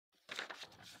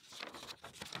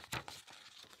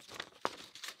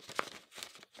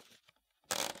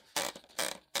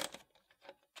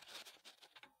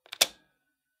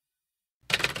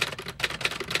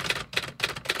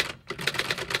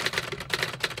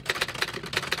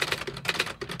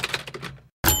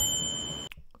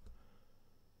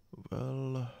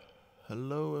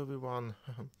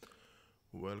everyone.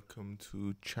 Welcome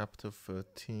to chapter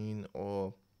 13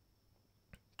 or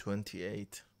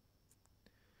 28.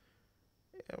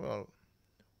 Yeah, well,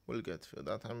 we'll get through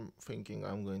that. I'm thinking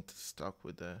I'm going to start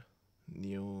with a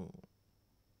new,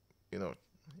 you know,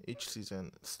 each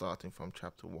season starting from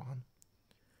chapter 1.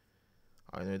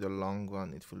 I know the long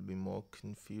run it will be more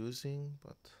confusing,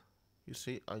 but you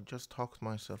see, I just talked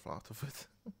myself out of it.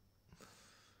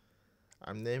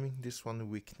 I'm naming this one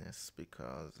weakness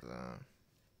because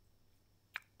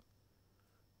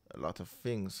a lot of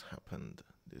things happened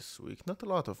this week. Not a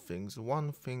lot of things.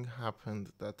 One thing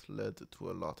happened that led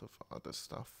to a lot of other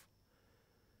stuff.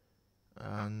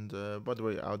 And by the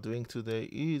way, our drink today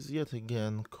is yet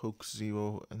again Coke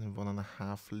Zero and a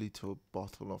 1.5 liter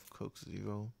bottle of Coke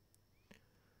Zero.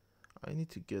 I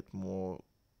need to get more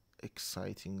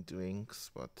exciting drinks,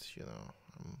 but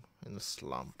I'm in a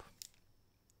slump.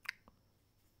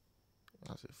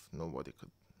 As if nobody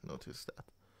could notice that.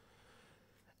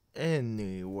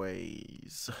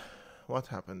 Anyways, what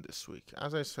happened this week?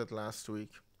 As I said last week,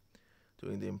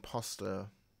 during the imposter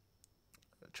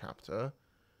chapter,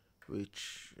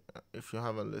 which if you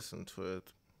haven't listened to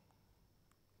it,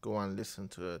 go and listen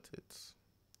to it. It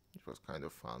was kind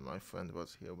of fun. My friend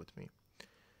was here with me.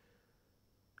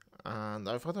 And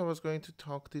I thought I was going to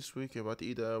talk this week about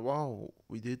either, wow,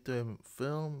 we did the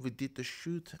film, we did the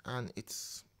shoot, and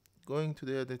it's going to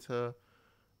the editor,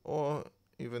 or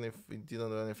even if we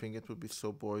didn't do anything, it would be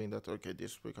so boring that, okay,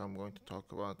 this week I'm going to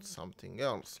talk about something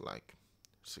else, like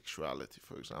sexuality,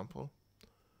 for example.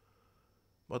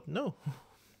 But no.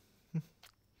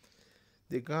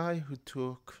 The guy who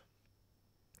took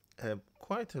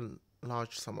quite a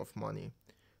large sum of money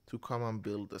to come and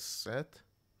build a set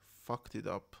fucked it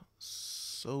up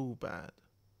so bad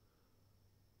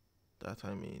that,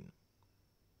 I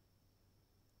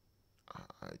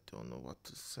don't know what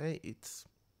to say. It's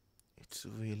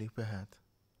really bad.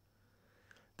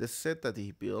 The set that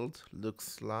he built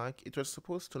looks like, it was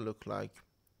supposed to look like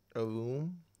a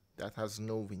room that has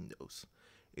no windows.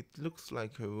 It looks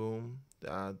like a room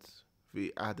that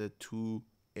we added 2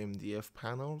 MDF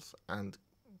panels and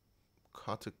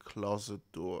cut a closet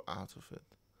door out of it.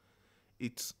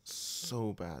 It's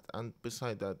so bad. And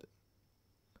beside that,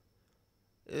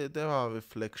 there are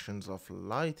reflections of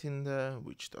light in there,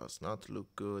 which does not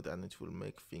look good, and it will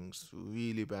make things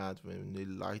really bad when they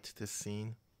light the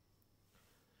scene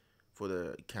for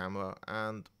the camera,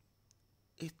 and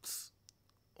it's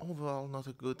overall not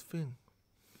a good thing.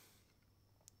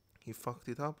 He fucked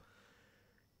it up,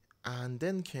 and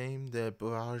then came the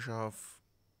barrage of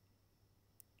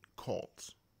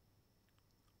calls.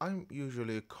 I'm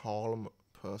usually a calm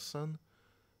person,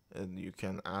 and you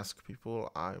can ask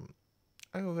people.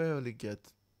 I rarely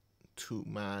get too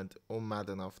mad or mad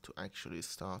enough to actually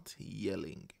start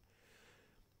yelling.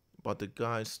 But the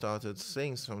guy started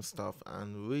saying some stuff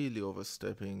and really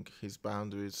overstepping his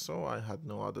boundaries, so I had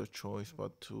no other choice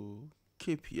but to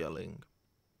keep yelling.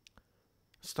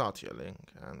 Start yelling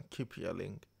and keep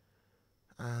yelling.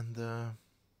 And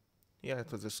yeah, it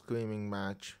was a screaming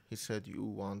match. He said, "You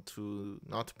want to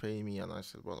not pay me?" And I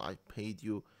said, "Well, I paid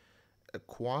you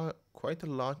quite a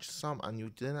large sum, and you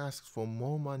then asked for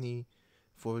more money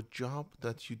for a job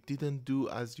that you didn't do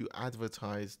as you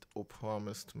advertised or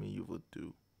promised me you would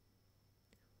do."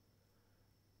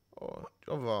 Or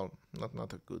overall,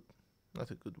 not a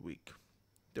good week.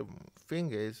 The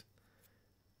thing is,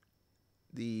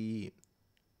 the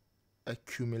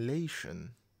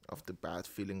accumulation of the bad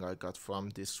feeling I got from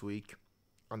this week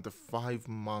and the 5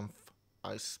 month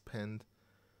I spent,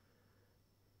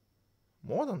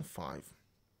 more than 5.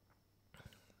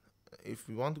 If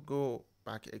you want to go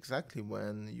back exactly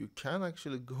when, you can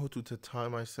actually go to the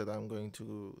time I said I'm going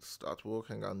to start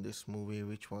working on this movie,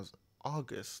 which was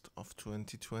August of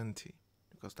 2020,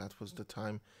 because that was the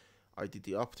time I did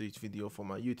the update video for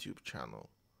my YouTube channel.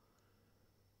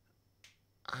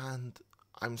 And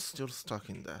I'm still stuck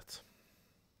in that.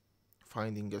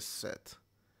 Finding a set,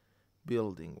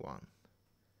 building one,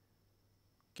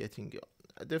 getting it.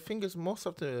 The thing is, most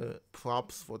of the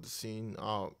props for the scene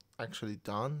are actually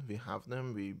done. We have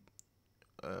them. We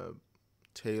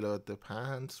tailored the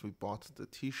pants. We bought the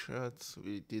t-shirts.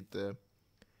 We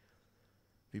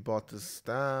bought the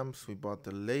stamps. We bought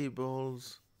the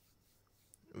labels.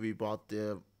 We bought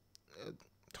the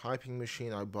typing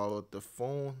machine. I borrowed the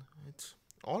phone. It's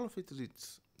all of it.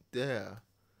 It's there.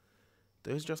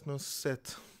 There's just no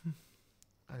set,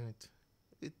 and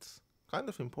it's kind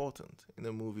of important in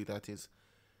a movie that is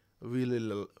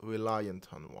really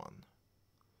reliant on one.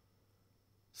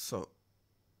 So,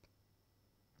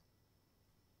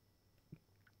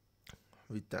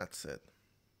 with that said,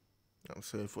 I'm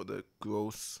sorry for the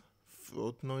gross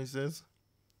throat noises.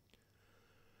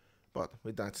 But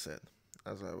with that said,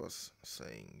 as I was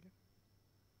saying,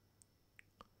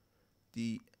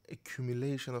 the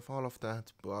accumulation of all of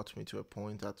that brought me to a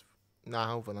point that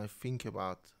now, when I think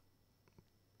about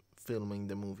filming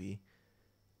the movie,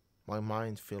 my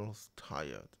mind feels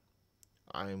tired.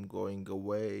 I am going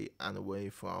away and away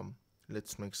from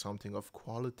let's make something of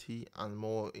quality and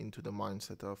more into the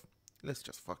mindset of let's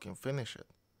just fucking finish it.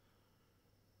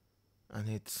 And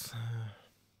it's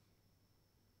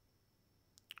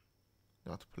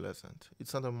not pleasant.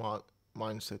 It's not a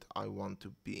mindset I want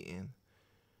to be in,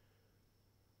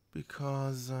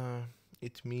 because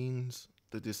it means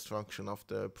the destruction of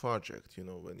the project.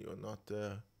 When you're not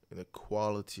there in a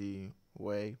quality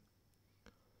way,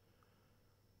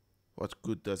 what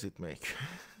good does it make?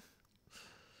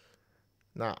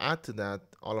 Now, add to that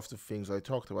all of the things I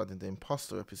talked about in the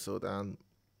imposter episode, and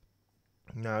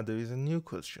now there is a new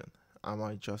question. Am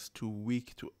I just too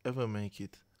weak to ever make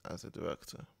it as a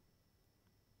director?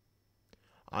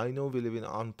 I know we live in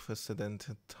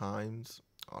unprecedented times,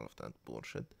 all of that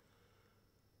bullshit,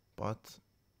 but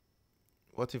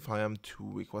what if I am too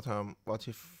weak? What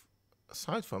if,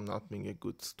 aside from not being a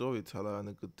good storyteller and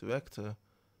a good director,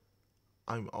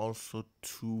 I'm also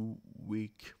too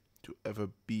weak to ever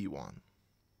be one?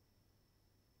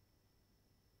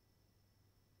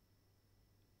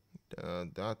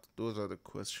 Those are the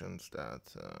questions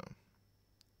that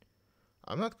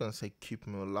I'm not gonna say keep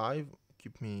me alive,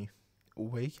 keep me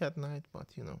awake at night, but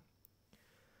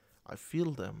I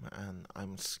feel them and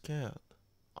I'm scared.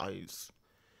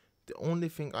 The only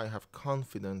thing I have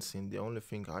confidence in, the only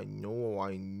thing I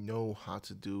know how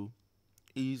to do,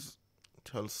 is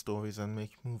tell stories and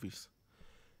make movies.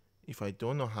 If I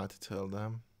don't know how to tell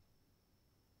them,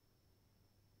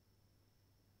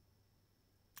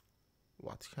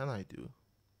 what can I do?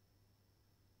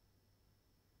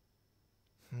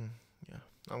 Yeah,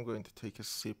 I'm going to take a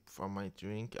sip from my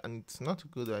drink, and it's not a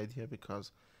good idea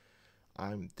because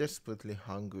I'm desperately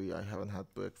hungry. I haven't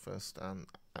had breakfast, and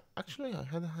actually, I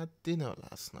hadn't had dinner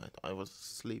last night. I was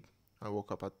asleep. I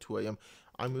woke up at 2 a.m.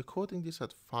 I'm recording this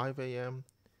at 5 a.m.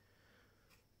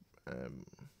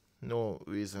 No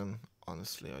reason,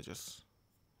 honestly. I just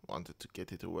wanted to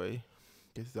get it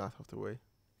out of the way.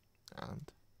 And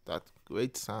that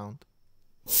great sound.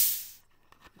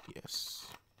 Yes.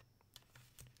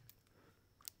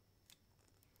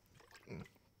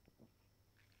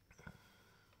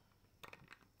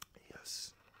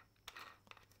 Yes.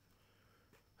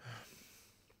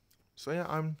 So yeah,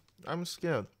 I'm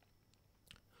scared.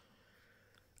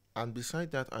 And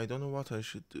beside that, I don't know what I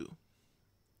should do.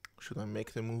 Should I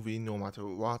make the movie no matter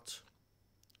what,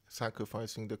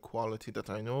 sacrificing the quality that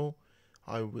I know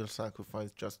I will sacrifice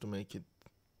just to make it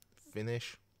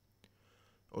finish?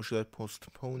 Or should I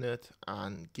postpone it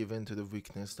and give in to the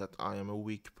weakness that I am a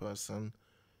weak person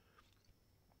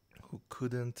who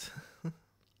couldn't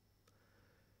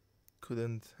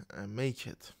make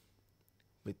it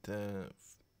with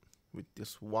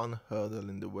this one hurdle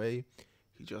in the way?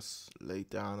 He just laid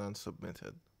down and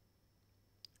submitted.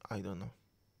 I don't know.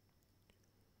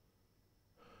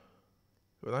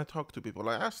 When I talked to people,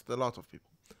 I asked a lot of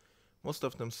people. Most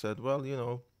of them said, well,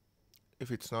 if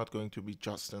it's not going to be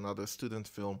just another student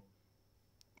film,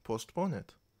 postpone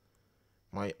it.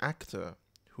 My actor,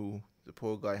 who the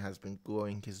poor guy has been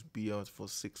growing his beard for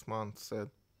 6 months, said,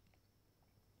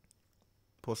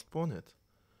 postpone it.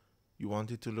 You want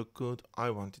it to look good,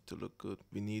 I want it to look good.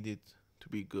 We need it to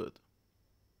be good.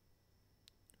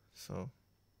 So,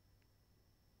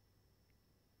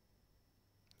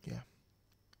 yeah.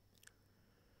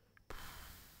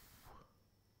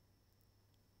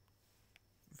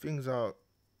 Things are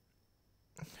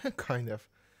kind of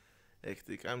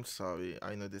hectic. I'm sorry.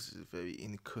 I know this is very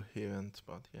incoherent,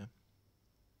 but yeah.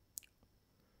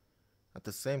 At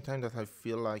the same time that I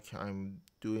feel like I'm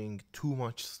doing too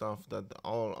much stuff that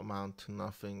all amount to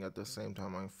nothing, at the same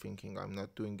time I'm thinking I'm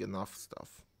not doing enough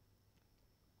stuff.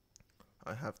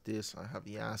 I have this, I have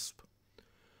Yasp,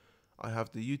 I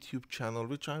have the YouTube channel,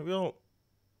 which I will,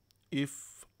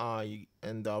 if I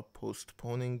end up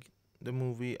postponing the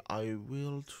movie, I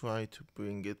will try to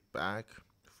bring it back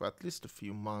for at least a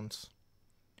few months.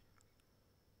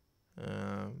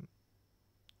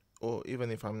 Or even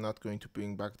if I'm not going to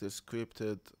bring back the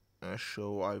scripted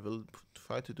show, I will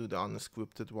try to do the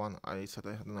unscripted one. I said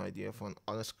I had an idea for an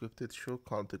unscripted show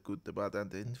called The Good, the Bad,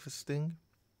 and the Interesting.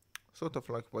 Sort of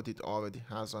like what it already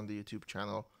has on the YouTube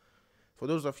channel. For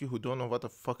those of you who don't know what the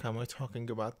fuck am I talking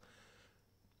about,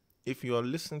 if you are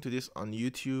listening to this on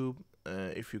YouTube,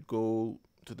 if you go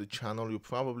to the channel, you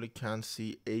probably can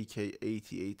see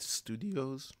AK88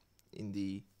 Studios in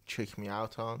the Check Me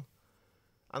Out on.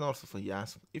 And also for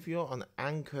Yasp, if you're on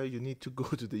Anchor, you need to go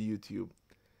to the YouTube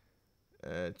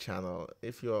channel.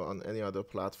 If you're on any other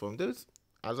platform, there's,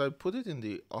 as I put it in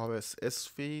the RSS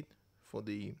feed for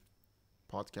the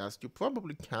podcast, you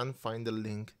probably can find a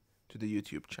link to the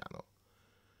YouTube channel.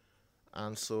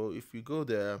 And so if you go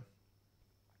there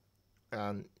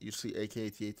and you see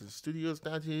AK Theater Studios,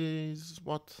 that is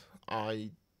what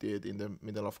I did in the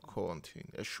middle of quarantine,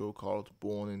 a show called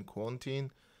Born in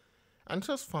Quarantine. And it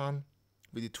was fun.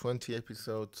 We did 20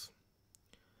 episodes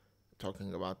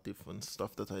talking about different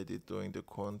stuff that I did during the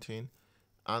quarantine.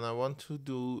 And I want to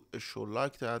do a show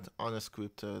like that,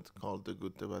 unscripted, called The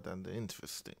Good, the Bad, and the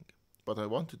Interesting. But I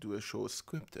want to do a show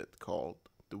scripted called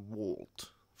The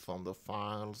Vault, from the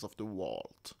files of the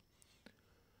vault.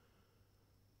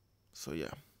 So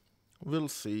yeah, we'll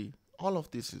see. All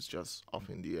of this is just up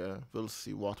in the air. We'll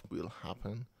see what will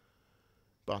happen.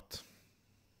 But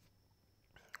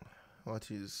what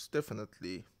is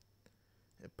definitely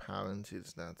apparent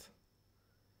is that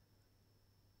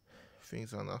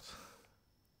things are not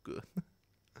good.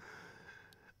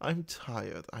 I'm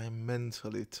tired. I am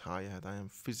mentally tired. I am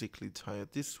physically tired.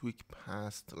 This week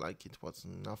passed like it was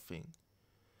nothing.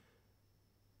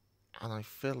 And I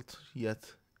felt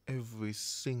yet every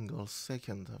single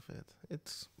second of it.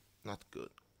 It's not good.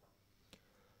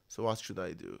 So what should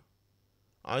I do?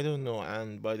 I don't know,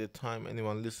 and by the time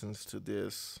anyone listens to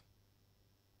this,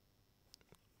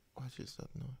 what is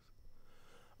that noise?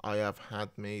 I have had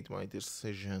made my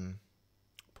decision,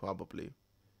 probably.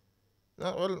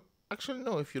 No, well, actually,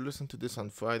 no, if you listen to this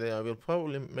on Friday, I will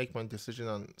probably make my decision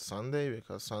on Sunday,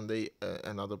 because Sunday,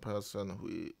 another person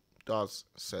who does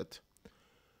set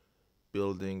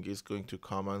building is going to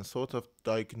come and sort of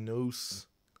diagnose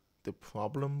the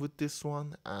problem with this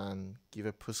one and give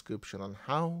a prescription on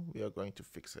how we are going to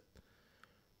fix it.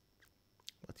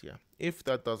 But yeah, if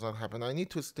that does not happen, I need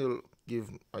to still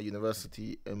give a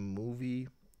university a movie,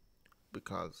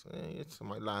 because it's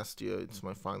my last year, it's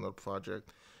my final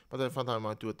project. But I thought I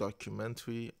might do a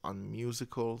documentary on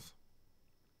musicals,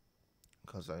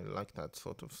 because I like that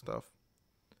sort of stuff.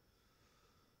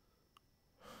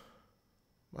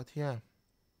 But yeah,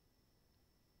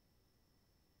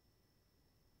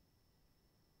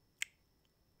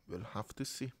 we'll have to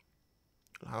see.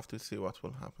 We'll have to see what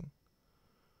will happen.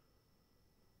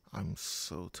 I'm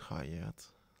so tired.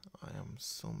 I am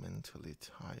so mentally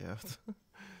tired.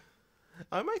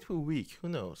 I might be weak, who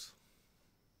knows?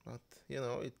 But,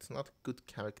 it's not a good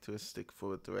characteristic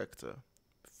for a director.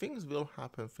 Things will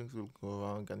happen, things will go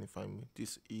wrong, and if I'm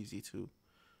this easy to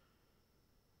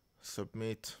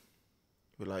submit,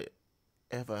 will I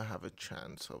ever have a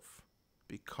chance of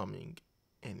becoming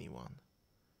anyone?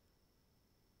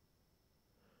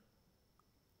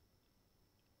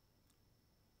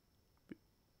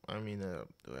 I mean, a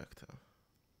director.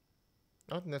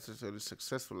 Not necessarily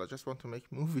successful, I just want to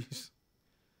make movies.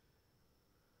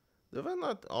 They were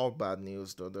not all bad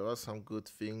news, though. There are some good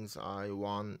things. I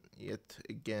won yet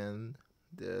again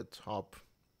the top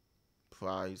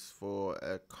prize for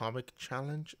a comic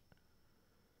challenge.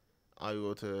 I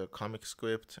wrote a comic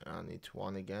script and it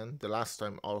won again. The last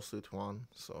time also it won,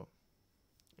 so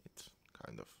it's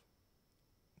kind of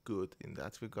good in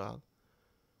that regard.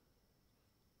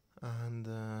 And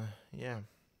yeah,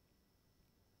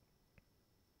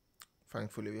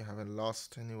 thankfully we haven't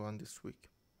lost anyone this week.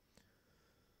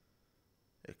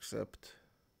 Except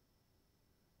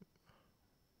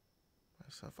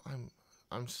myself.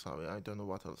 I'm sorry, I don't know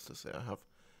what else to say. I have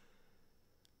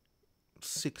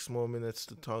 6 more minutes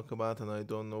to talk about and I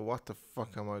don't know what the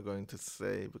fuck am I going to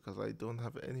say, because I don't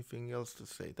have anything else to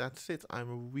say. That's it.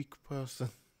 I'm a weak person.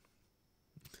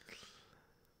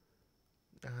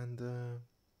 And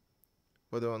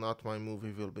whether or not my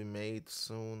movie will be made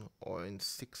soon or in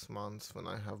 6 months when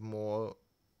I have more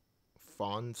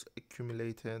funds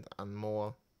accumulated and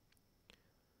more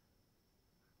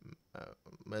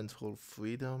mental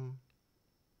freedom,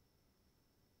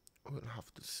 we'll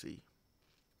have to see.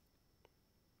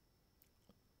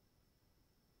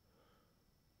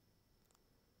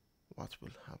 What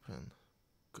will happen?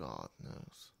 God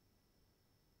knows.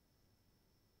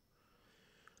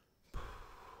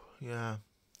 Yeah,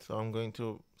 so I'm going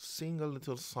to sing a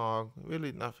little song.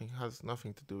 Really, has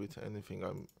nothing to do with anything.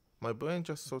 My brain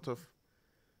just sort of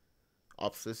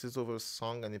obsesses over a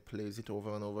song and it plays it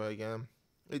over and over again.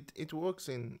 It works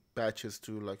in batches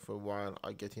too. Like for a while,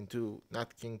 I get into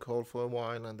Nat King Cole for a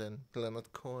while, and then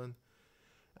Leonard Cohen,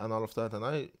 and all of that. And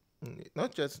I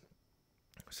not just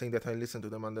saying that I listen to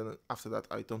them, and then after that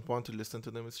I don't want to listen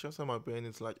to them. It's just that my brain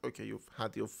is like, okay, you've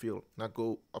had your fill. Now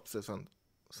go obsess on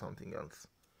something else.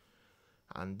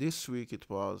 And this week it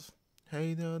was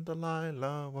Hey there,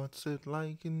 Delilah, what's it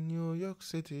like in New York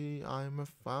City? I'm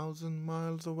 1,000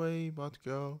 miles away, but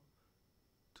girl,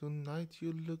 tonight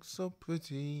you look so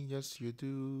pretty, yes you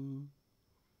do.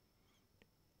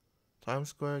 Times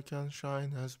Square can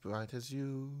shine as bright as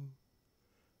you.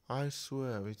 I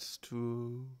swear it's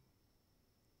true.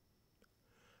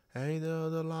 Hey there,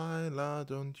 Delilah,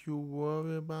 don't you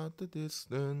worry about the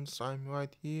distance. I'm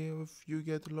right here if you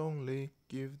get lonely.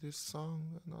 Give this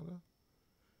song another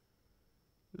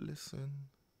listen.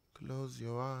 Close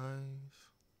your eyes.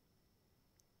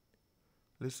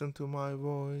 Listen to my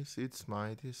voice, it's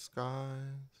my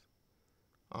disguise.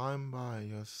 I'm by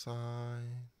your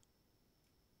side.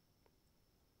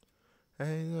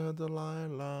 Hey there,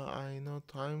 Delilah, I know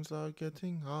times are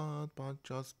getting hard, but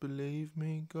just believe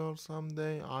me, girl,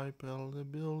 someday I pay the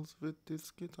bills with this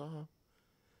guitar.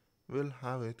 We'll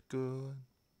have it good.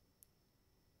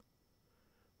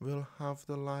 We'll have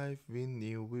the life we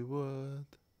knew we would.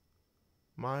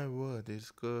 My word is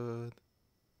good.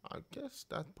 I guess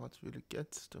that part really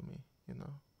gets to me, you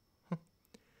know.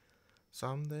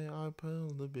 Someday I'll pay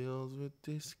the bills with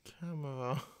this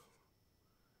camera.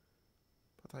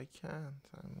 But I can't.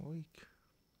 I'm weak.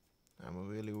 I'm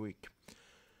really weak.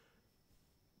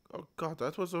 Oh god,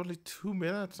 that was only 2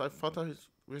 minutes. I thought I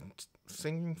was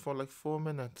singing for like 4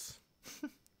 minutes.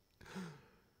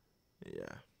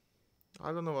 Yeah.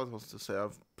 I don't know what else to say.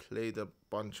 I've played a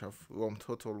bunch of Rome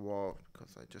Total War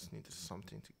because I just needed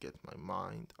something to get my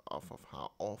mind off of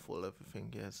how awful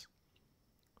everything is.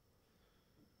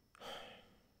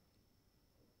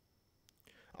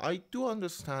 I do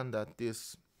understand that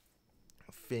this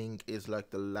thing is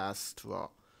like the last straw,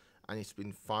 and it's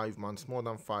been 5 months, more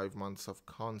than 5 months of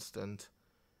constant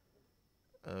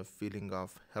feeling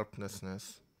of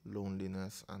helplessness,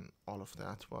 loneliness, and all of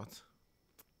that. But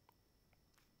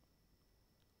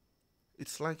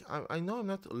it's like I know I'm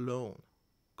not alone.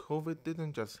 COVID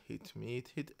didn't just hit me;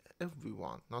 it hit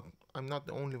everyone. Not I'm not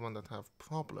the only one that have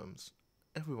problems.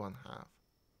 Everyone have.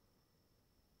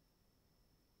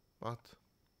 But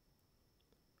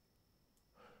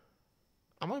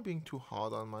am I being too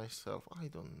hard on myself? I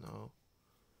don't know.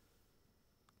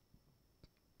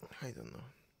 I don't know.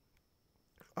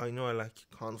 I know I lack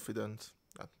confidence.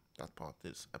 That part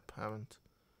is apparent.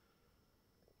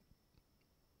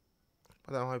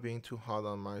 But am I being too hard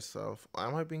on myself? Or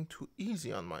am I being too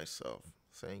easy on myself?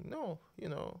 Saying, no,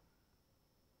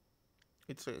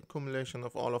 it's an accumulation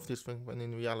of all of these things when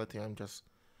in reality I'm just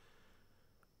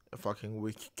a fucking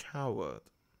weak coward.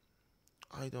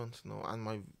 I don't know. And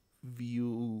my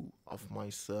view of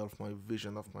myself, my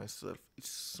vision of myself is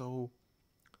so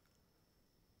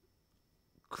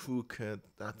crooked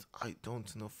that I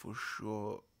don't know for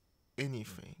sure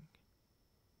anything.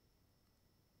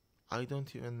 I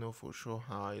don't even know for sure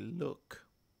how I look.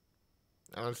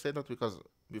 And I'll say that because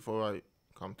before I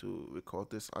come to record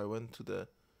this, I went to the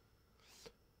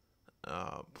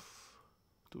uh,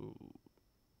 to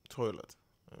toilet,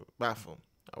 bathroom.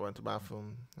 I went to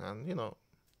bathroom and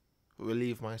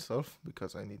relieve myself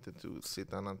because I needed to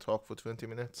sit down and talk for 20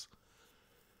 minutes.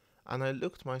 And I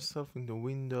looked myself in the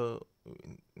window,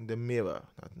 in the mirror,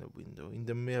 not in the window, in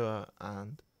the mirror,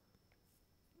 and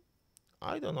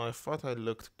I don't know. I thought I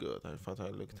looked good. I thought I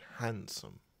looked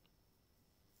handsome.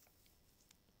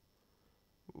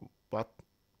 But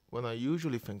when I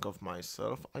usually think of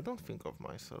myself, I don't think of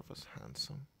myself as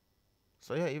handsome.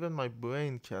 So yeah, even my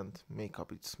brain can't make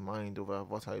up its mind over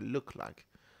what I look like,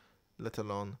 let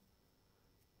alone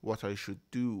what I should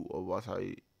do or what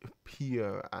I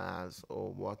appear as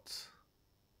or what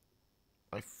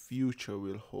my future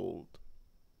will hold.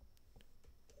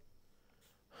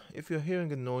 If you're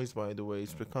hearing a noise, by the way,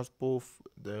 it's because both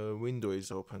the window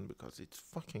is open because it's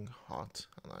fucking hot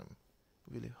and I'm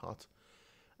really hot.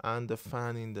 And the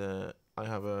fan in the. I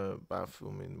have a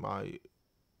bathroom in my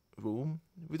room.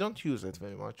 We don't use it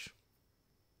very much.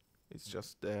 It's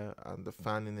just there, and the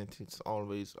fan in it is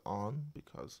always on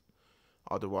because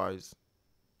otherwise.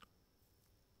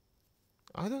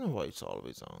 I don't know why it's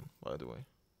always on, by the way.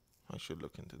 I should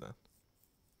look into that.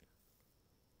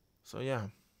 So, yeah,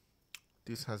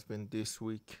 this has been this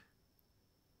week.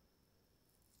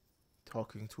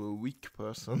 Talking to a weak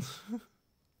person.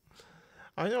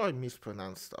 I know I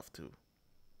mispronounce stuff too.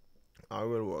 I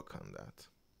will work on that.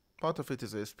 Part of it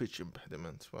is a speech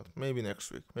impediment, but maybe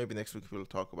next week. Maybe next week we'll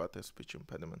talk about the speech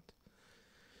impediment.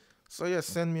 So yeah,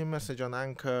 send me a message on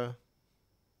Anchor.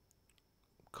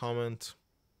 Comment.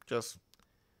 Just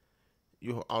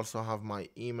you also have my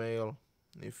email.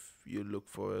 If you look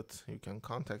for it, you can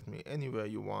contact me anywhere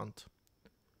you want.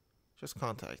 Just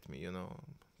contact me,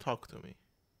 talk to me.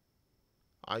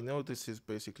 I know this is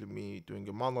basically me doing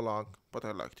a monologue, but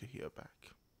I like to hear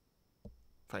back.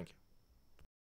 Thank you.